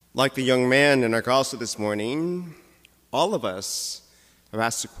Like the young man in our gospel this morning, all of us have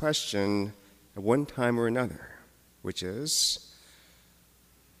asked a question at one time or another, which is,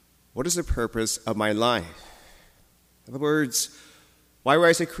 what is the purpose of my life? In other words, why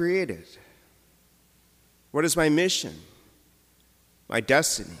was I created? What is my mission, my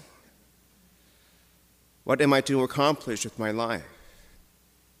destiny? What am I to accomplish with my life?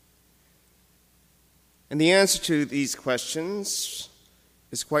 And the answer to these questions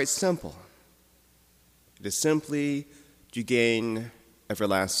is quite simple. It is simply to gain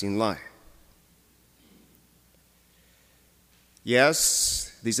everlasting life.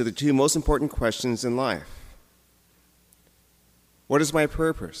 Yes, these are the two most important questions in life. What is my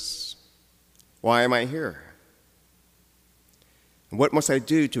purpose? Why am I here? And what must I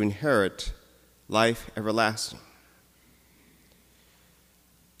do to inherit life everlasting?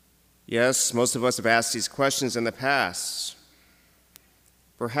 Yes, most of us have asked these questions in the past.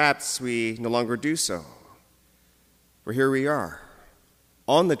 Perhaps we no longer do so. For here we are,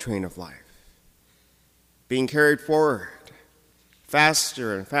 on the train of life, being carried forward,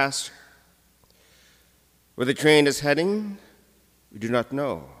 faster and faster. Where the train is heading, we do not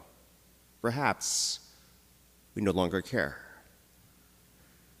know. Perhaps we no longer care.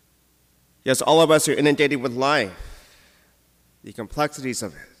 Yes, all of us are inundated with life, the complexities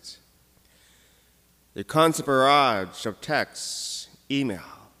of it, the constant barrage of texts, email,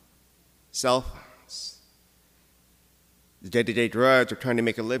 cell phones, the day-to-day drudge of trying to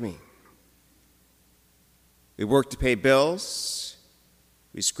make a living. We work to pay bills,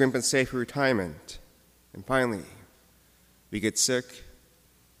 we scrimp and save for retirement, and finally, we get sick,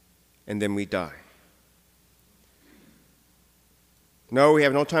 and then we die. No, we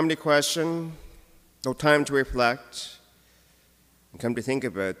have no time to question, no time to reflect, and come to think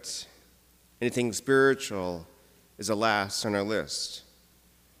of it, anything spiritual is the last on our list.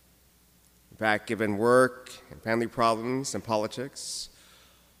 In fact, given work and family problems and politics,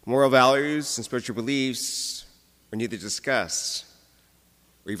 moral values and spiritual beliefs are neither discussed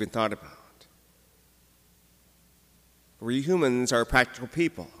or even thought about. We humans are practical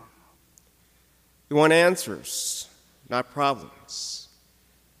people. We want answers, not problems.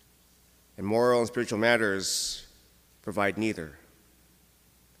 And moral and spiritual matters provide neither.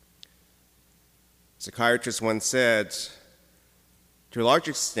 A psychiatrist once said, to a large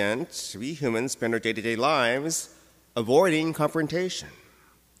extent, we humans spend our day-to-day lives avoiding confrontation.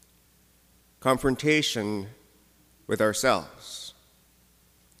 Confrontation with ourselves.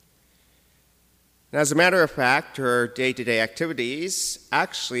 And as a matter of fact, our day-to-day activities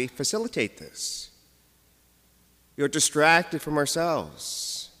actually facilitate this. We are distracted from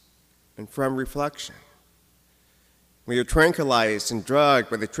ourselves and from reflection. We are tranquilized and drugged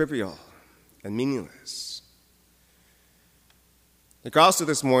by the trivial and meaningless. The gospel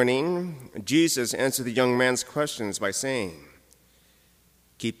this morning, Jesus answered the young man's questions by saying,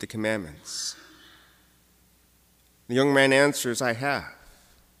 keep the commandments. The young man answers, I have.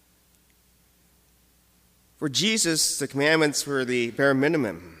 For Jesus, the commandments were the bare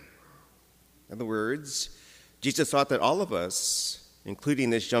minimum. In other words, Jesus thought that all of us, including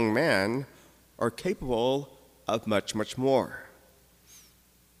this young man, are capable of much, much more.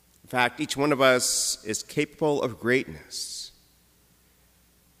 In fact, each one of us is capable of greatness.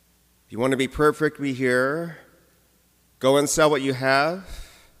 If you want to be perfect, we hear, go and sell what you have,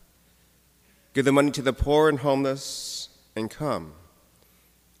 give the money to the poor and homeless, and come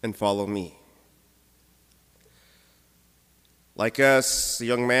and follow me. Like us, the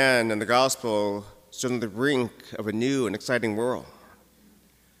young man in the gospel stood on the brink of a new and exciting world.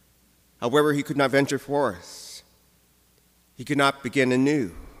 However, he could not venture forth. He could not begin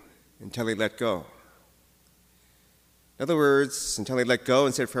anew until he let go. In other words, until he let go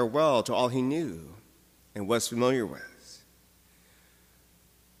and said farewell to all he knew and was familiar with.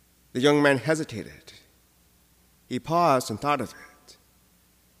 The young man hesitated. He paused and thought of it.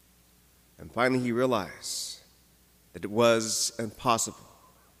 And finally he realized that it was impossible.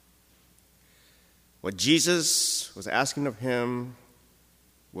 What Jesus was asking of him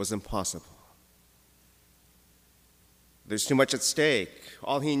was impossible. There's too much at stake.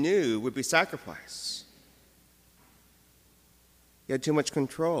 All he knew would be sacrifice. He had too much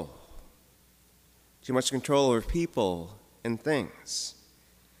control over people and things.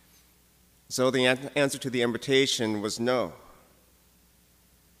 So the answer to the invitation was no.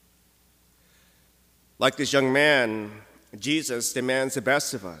 Like this young man, Jesus demands the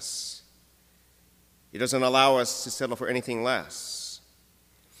best of us. He doesn't allow us to settle for anything less.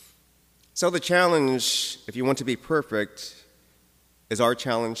 So the challenge, if you want to be perfect, is our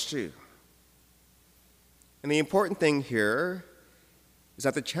challenge too. And the important thing here is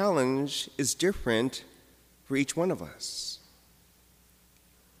that the challenge is different for each one of us.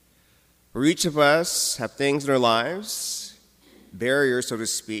 For each of us have things in our lives, barriers, so to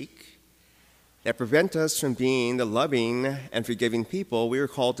speak, that prevent us from being the loving and forgiving people we are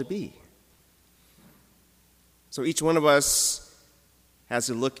called to be. So each one of us has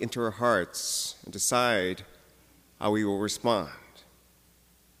to look into our hearts and decide how we will respond.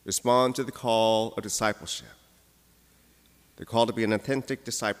 Respond to the call of discipleship, the call to be an authentic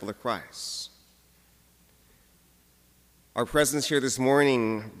disciple of Christ. Our presence here this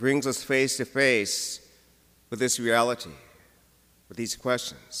morning brings us face to face with this reality, with these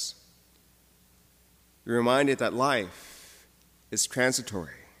questions. We're reminded that life is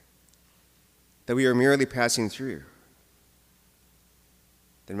transitory, that we are merely passing through.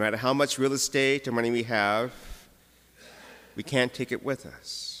 That no matter how much real estate or money we have, we can't take it with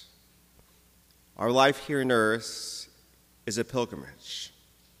us. Our life here on earth is a pilgrimage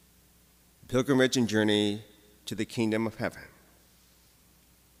and journey to the kingdom of heaven.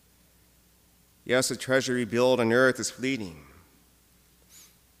 Yes, the treasure we build on earth is fleeting,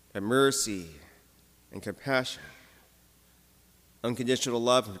 but mercy and compassion, unconditional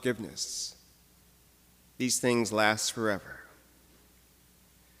love and forgiveness, these things last forever.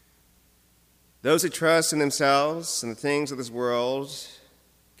 Those who trust in themselves and the things of this world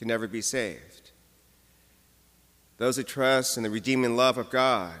can never be saved. Those who trust in the redeeming love of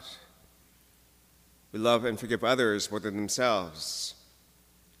God, who love and forgive others more than themselves,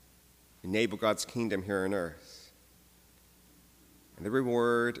 enable God's kingdom here on earth. And the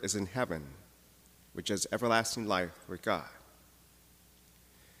reward is in heaven, which is everlasting life with God.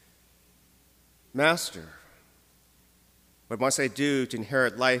 Master, what must I do to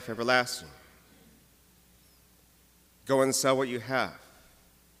inherit life everlasting? Go and sell what you have.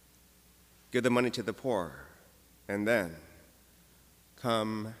 Give the money to the poor, and then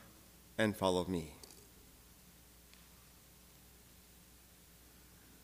come and follow me.